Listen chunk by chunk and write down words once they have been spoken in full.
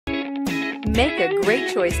Make a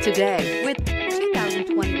great choice today with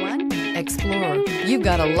 2021 Explorer. You've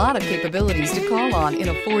got a lot of capabilities to call on in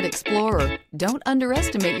a Ford Explorer. Don't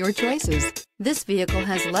underestimate your choices. This vehicle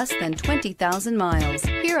has less than 20,000 miles.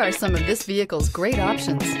 Here are some of this vehicle's great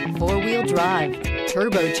options: four-wheel drive,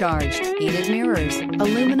 turbocharged, heated mirrors,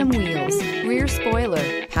 aluminum wheels, rear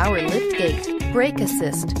spoiler, power liftgate, brake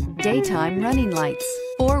assist, daytime running lights,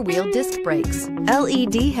 four-wheel disc brakes,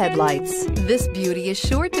 LED headlights. This beauty is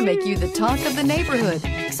sure to make you the talk of the neighborhood.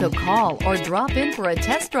 So call or drop in for a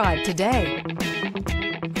test drive today.